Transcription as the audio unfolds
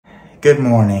Good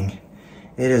morning.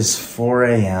 It is 4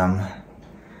 a.m.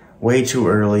 Way too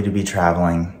early to be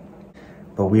traveling,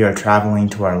 but we are traveling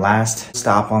to our last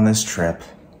stop on this trip,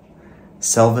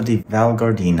 Selva di Val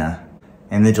Gardena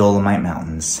in the Dolomite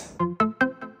Mountains.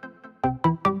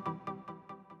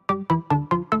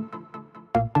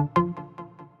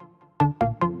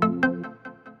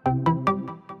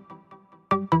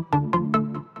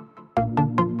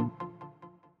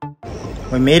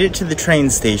 We made it to the train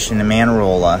station in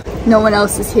Manarola. No one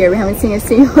else is here. We haven't seen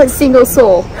a single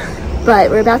soul.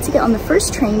 But we're about to get on the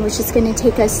first train, which is going to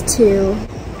take us to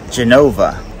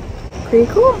Genova.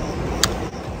 Pretty cool.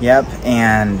 Yep,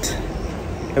 and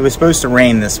it was supposed to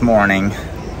rain this morning.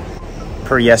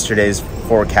 Per yesterday's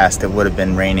forecast, it would have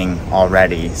been raining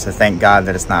already. So thank God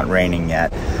that it's not raining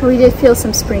yet. We did feel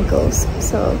some sprinkles,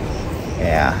 so.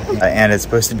 Yeah, and it's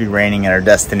supposed to be raining at our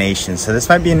destination. So this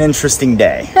might be an interesting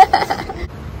day.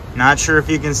 Not sure if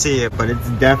you can see it, but it's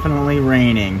definitely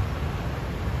raining.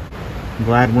 I'm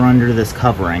glad we're under this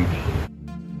covering.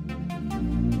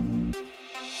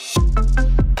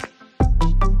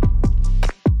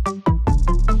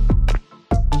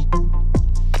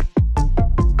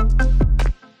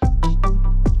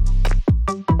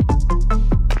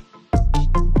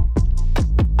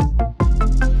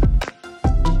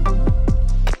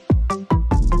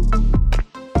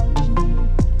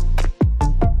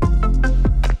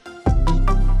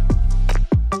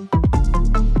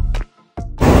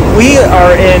 We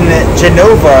are in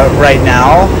Genova right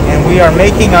now, and we are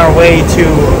making our way to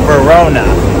Verona.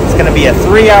 It's going to be a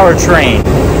 3-hour train.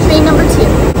 Train number 2.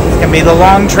 It's going to be the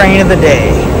long train of the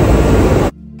day.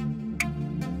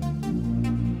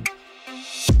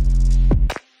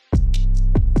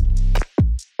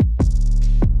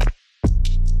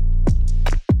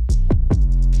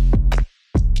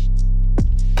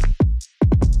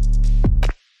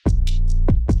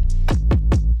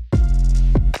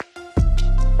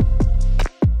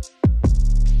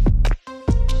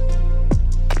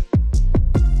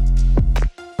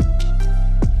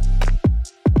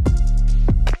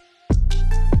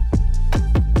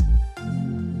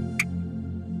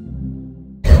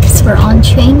 We're on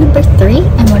train number 3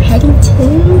 and we're heading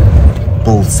to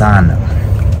Bolzano.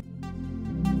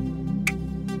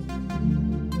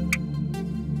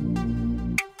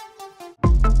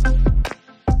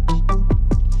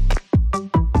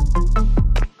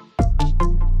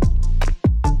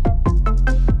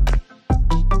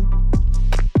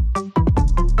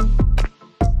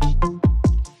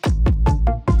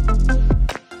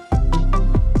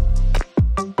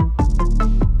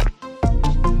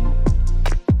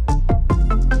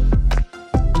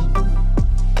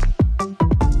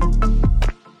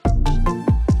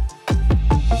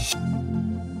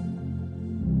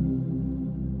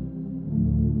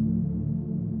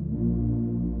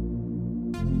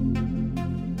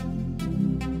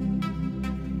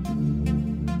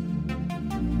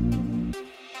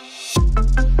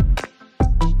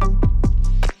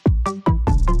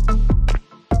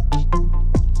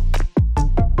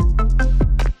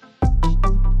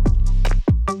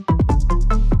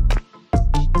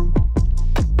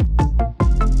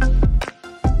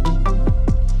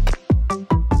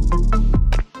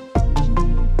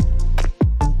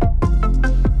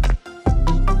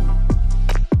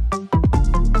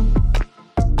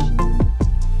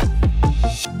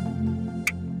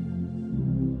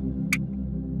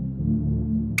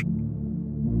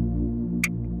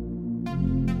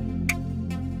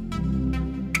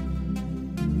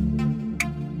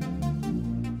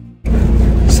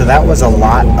 So that was a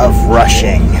lot of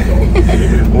rushing.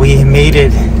 We made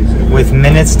it with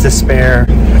minutes to spare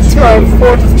to our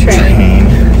 4th train.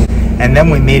 And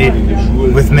then we made it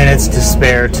with minutes to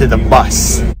spare to the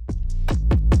bus.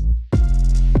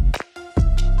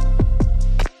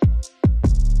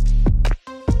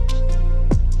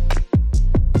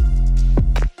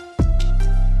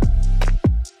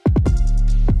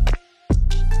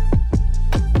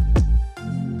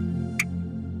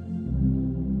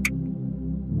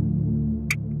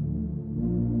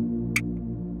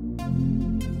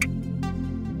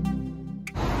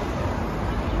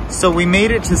 So we made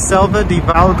it to Selva di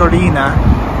Val Gardena.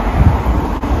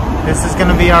 This is going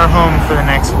to be our home for the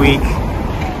next week.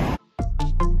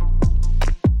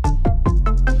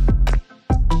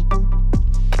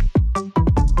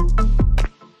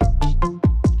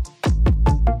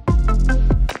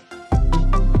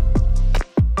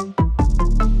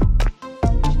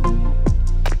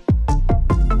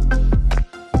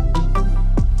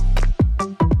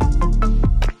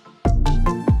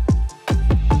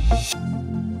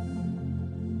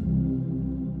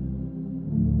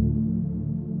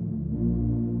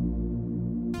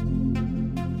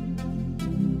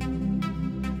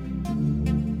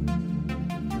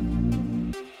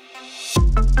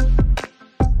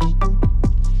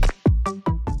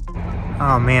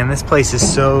 man, this place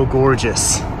is so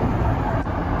gorgeous.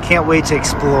 Can't wait to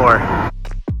explore.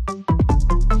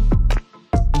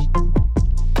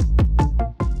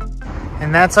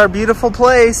 And that's our beautiful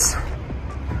place.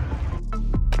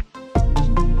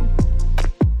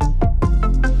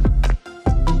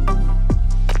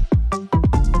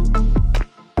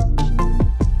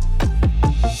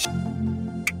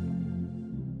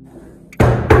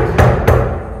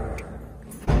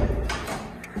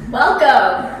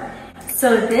 Welcome!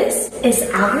 So this is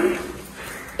our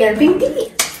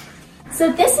Airbnb.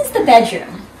 So this is the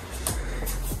bedroom.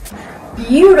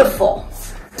 Beautiful.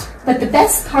 But the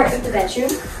best part of the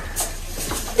bedroom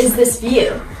is this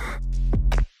view.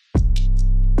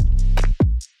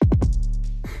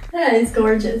 That is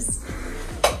gorgeous.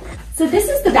 So this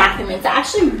is the bathroom. It's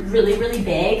actually really, really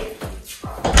big.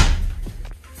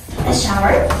 A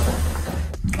shower.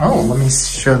 Oh, let me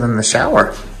show them the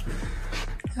shower.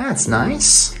 That's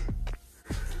nice.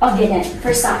 I'll get it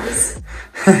for size.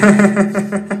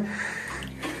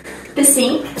 The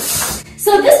sink.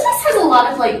 So this place has a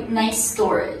lot of like nice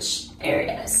storage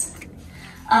areas.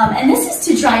 And this is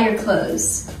to dry your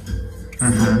clothes.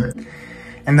 Mm-hmm.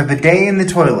 And the bidet in the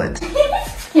toilet.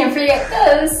 Can't forget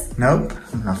those. Nope,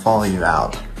 I'm gonna follow you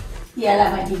out. Yeah,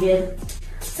 that might be good.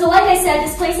 So like I said,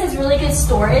 this place has really good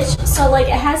storage. So like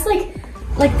it has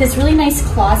like this really nice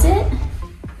closet.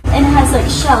 And it has like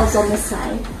shelves on this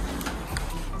side.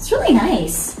 It's really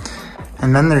nice.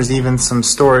 And then there's even some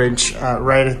storage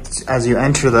right as you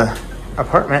enter the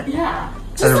apartment. Yeah,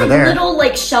 just over like there. Little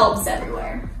like shelves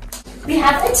everywhere. We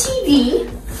have a TV.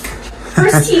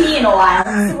 First TV in a while.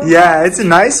 So yeah, it's a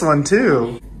nice one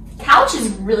too. Couch is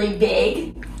really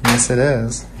big. Yes, it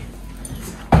is.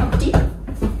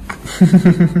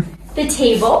 The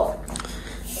table.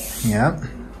 Yep.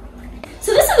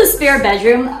 So this is a spare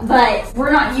bedroom, but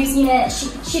we're not using it.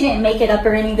 She didn't make it up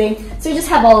or anything. So we just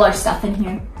have all our stuff in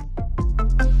here.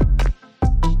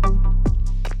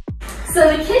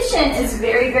 So the kitchen is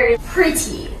very, very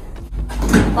pretty.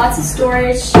 Lots of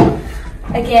storage.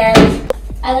 Again,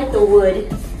 I like the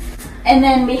wood. And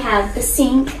then we have the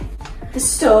sink. The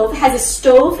stove has a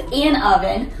stove and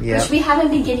oven, yep. which we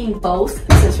haven't been getting both,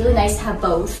 so it's really nice to have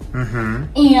both. Mm-hmm.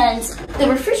 And the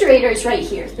refrigerator is right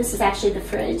here. This is actually the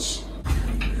fridge.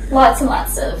 Lots and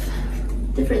lots of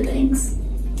different things.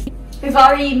 We've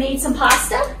already made some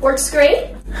pasta. Works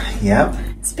great. Yep.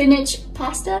 Spinach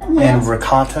pasta. And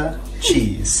ricotta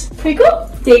cheese. Pretty cool.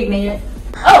 Dave made it.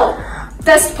 Oh,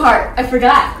 best part. I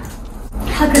forgot.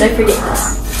 How could I forget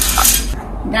this?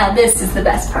 Now this is the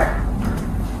best part.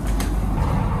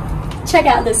 Check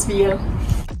out this view.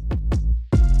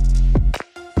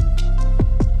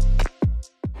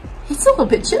 It's a little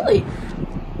bit chilly.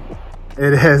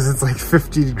 It is. It's like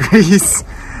 50 degrees.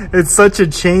 It's such a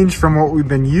change from what we've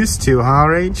been used to, huh,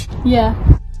 Rach? Yeah.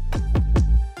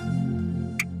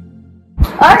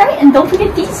 All right, and don't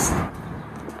forget these.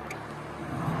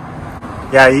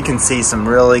 Yeah, you can see some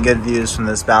really good views from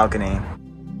this balcony.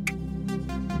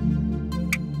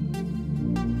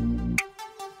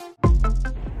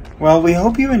 Well, we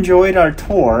hope you enjoyed our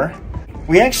tour.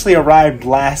 We actually arrived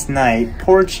last night.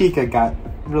 Poor Chica got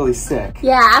really sick.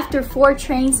 Yeah, after 4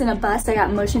 trains and a bus, I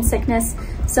got motion sickness.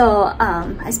 So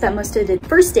I spent most of the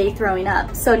first day throwing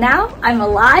up. So now I'm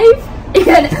alive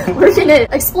and we're gonna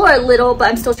explore a little, but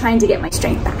I'm still trying to get my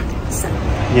strength back. So.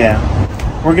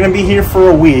 Yeah, we're gonna be here for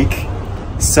a week.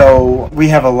 So we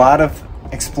have a lot of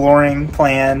exploring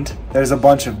planned. There's a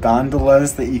bunch of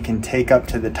gondolas that you can take up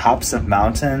to the tops of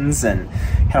mountains and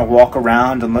kind of walk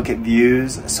around and look at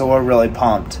views. So we're really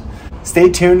pumped. Stay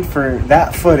tuned for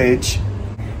that footage.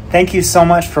 Thank you so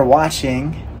much for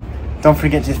watching. Don't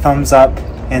forget to thumbs up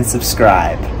and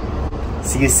subscribe.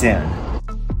 See you soon.